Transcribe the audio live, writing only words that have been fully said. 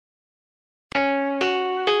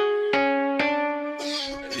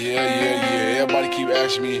Yeah. Everybody keep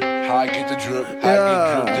asking me how I get the drip, how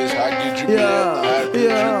I get drip this, how I get drippy that, how I get drip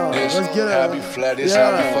this, Let's get how I it. be flat this, how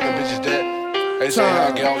I be fucking bitches that. They say how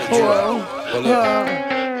I get all the drip, but look,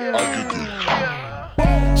 I get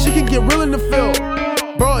the. She can get real in the field.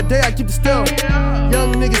 Broad day, I keep it still.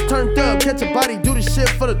 Young niggas turned up, catch a body, do the shit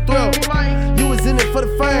for the thrill. You was in it for the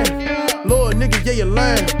fame. Lord nigga, yeah, you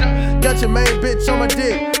lame. Got your main bitch on my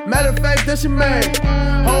dick. Matter of fact, that's your main.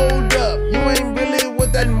 Hold up, you ain't really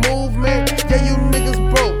with that movement. Yeah, you niggas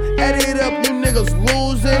broke. Add it up, you niggas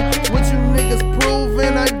losing. What you niggas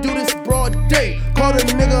proving? I do this broad day. Call the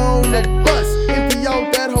nigga on the bus. Empty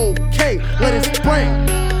out that whole K. Let it spray.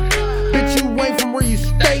 Bitch, you ain't from where you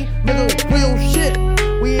stay. Nigga, real shit.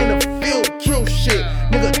 We in the field, kill shit.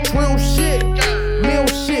 Nigga, drill shit. Meal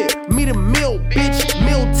shit. Meet a meal, bitch.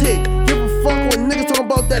 Meal tick. Give a fuck when niggas talking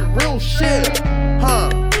about that real shit. Huh?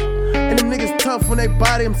 And them niggas tough when they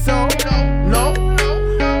by themselves. No.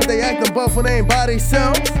 But they actin' buff when they ain't by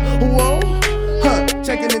themselves. Whoa. Huh?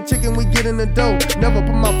 Checking and chicken, we get in the dough. Never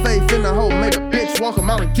put my faith in the hole. Make a bitch walk 'em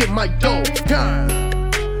out and get my dough. Gang.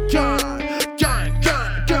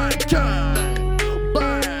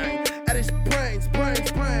 Bang. At his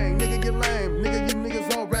sprang. Nigga, you lame. Nigga, you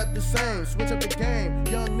niggas all rap the same. Switch up the game.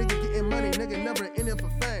 Young nigga getting money. Nigga never in it for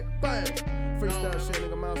fame. Bang. Freestyle shit,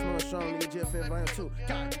 nigga. Miles Miller strong. Nigga, GFN, Ryan too.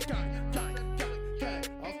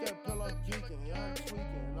 Off that pillow geeking. Y'all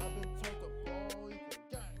tweaking.